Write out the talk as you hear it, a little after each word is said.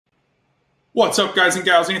What's up, guys and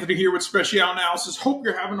gals? Anthony here with Special Analysis. Hope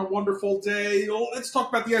you're having a wonderful day. Let's talk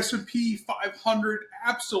about the S&P 500.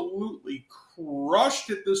 Absolutely crushed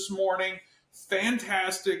it this morning.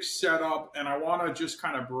 Fantastic setup, and I want to just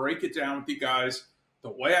kind of break it down with you guys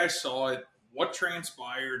the way I saw it, what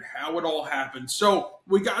transpired, how it all happened. So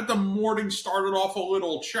we got the morning started off a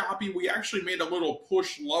little choppy. We actually made a little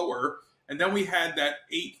push lower, and then we had that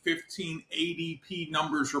 8:15 ADP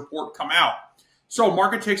numbers report come out. So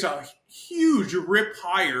market takes a huge rip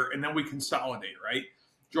higher, and then we consolidate, right?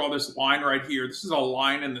 Draw this line right here. This is a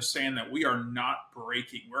line in the sand that we are not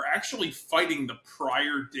breaking. We're actually fighting the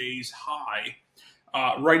prior day's high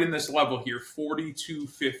right in this level here,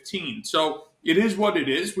 42.15. So it is what it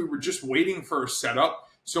is. We were just waiting for a setup.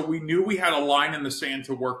 So we knew we had a line in the sand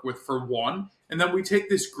to work with for one. And then we take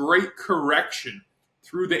this great correction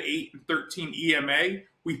through the 8 and 13 EMA.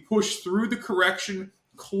 We push through the correction,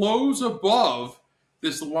 close above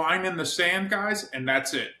this line in the sand, guys, and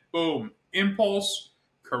that's it. Boom. Impulse,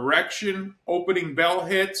 correction, opening bell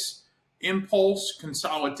hits, impulse,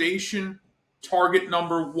 consolidation, target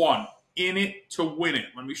number one. In it to win it.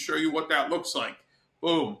 Let me show you what that looks like.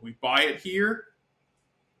 Boom. We buy it here.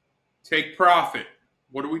 Take profit.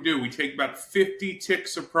 What do? We take about 50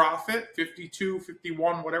 ticks of profit, 52,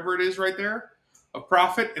 51, whatever it is right there, of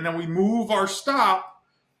profit, and then we move our stop.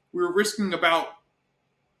 We were risking about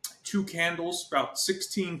 2 candles, about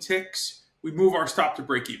 16 ticks. We move our stop to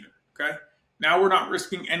break even, okay? Now we're not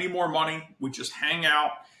risking any more money. We just hang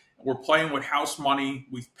out. We're playing with house money.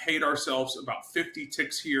 We've paid ourselves about 50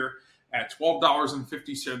 ticks here at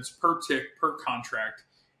 $12.50 per tick per contract.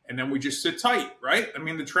 And then we just sit tight, right? I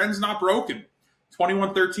mean, the trend's not broken.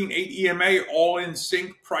 21.13, 8 EMA, all in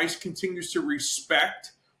sync. Price continues to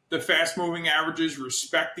respect the fast-moving averages,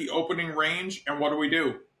 respect the opening range. And what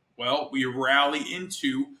do? Well, we rally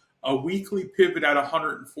into a weekly pivot at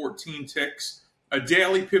 114 ticks, a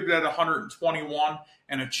daily pivot at 121,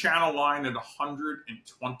 and a channel line at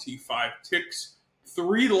 125 ticks.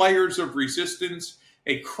 3 layers of resistance,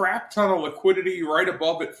 a crap ton of liquidity right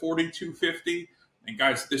above at 42.50. And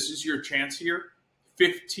guys, this is your chance here.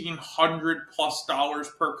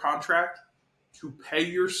 $1,500+ per contract to pay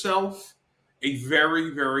yourself a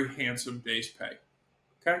very, very handsome day's pay.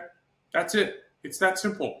 Okay? That's it. It's that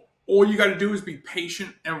simple. All you got to do is be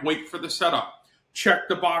patient and wait for the setup. Check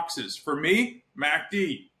the boxes. For me,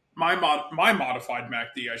 MACD, my modified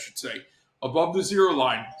MACD, I should say, above the zero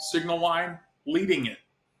line, signal line, leading it.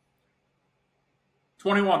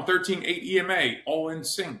 21.13, 8 EMA, all in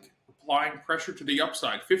sync, applying pressure to the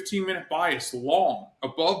upside. 15-minute bias, long,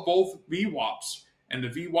 above both VWAPs, and the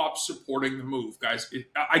VWAPs supporting the move. Guys,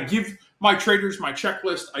 I give my traders my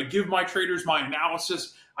checklist. I give my traders my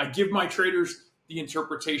analysis. I give my traders the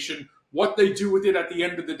interpretation. What they do with it at the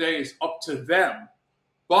end of the day is up to them.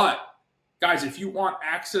 But guys, if you want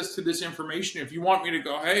access to this information, if you want me to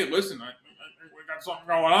go, hey, listen, we got something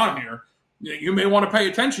going on here you may want to pay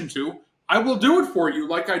attention to, I will do it for you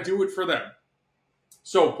like I do it for them.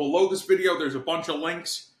 So below this video, there's a bunch of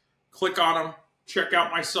links. Click on them. Check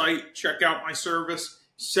out my site. Check out my service.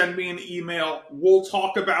 Send me an email. We'll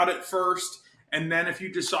talk about it first. And then if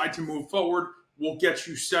you decide to move forward, we'll get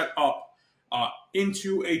you set up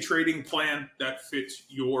into a trading plan that fits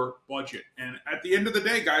your budget. And at the end of the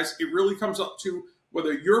day, guys, it really comes up to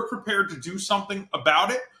whether you're prepared to do something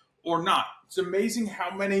about it or not. It's amazing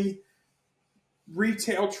how many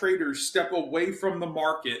retail traders step away from the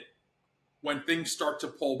market when things start to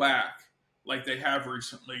pull back like they have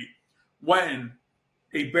recently, when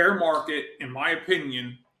a bear market, in my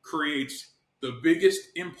opinion, creates the biggest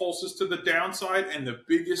impulses to the downside and the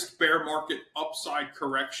biggest bear market upside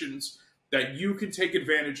corrections that you can take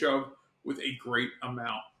advantage of with a great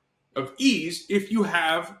amount of ease if you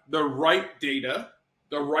have the right data,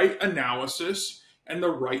 the right analysis, and the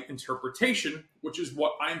right interpretation, which is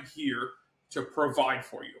what I'm here to provide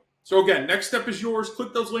for you. So again, next step is yours.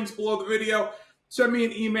 Click those links below the video. Send me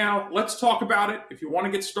an email. Let's talk about it. If you want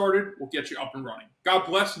to get started, we'll get you up and running. God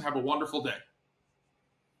bless and have a wonderful day.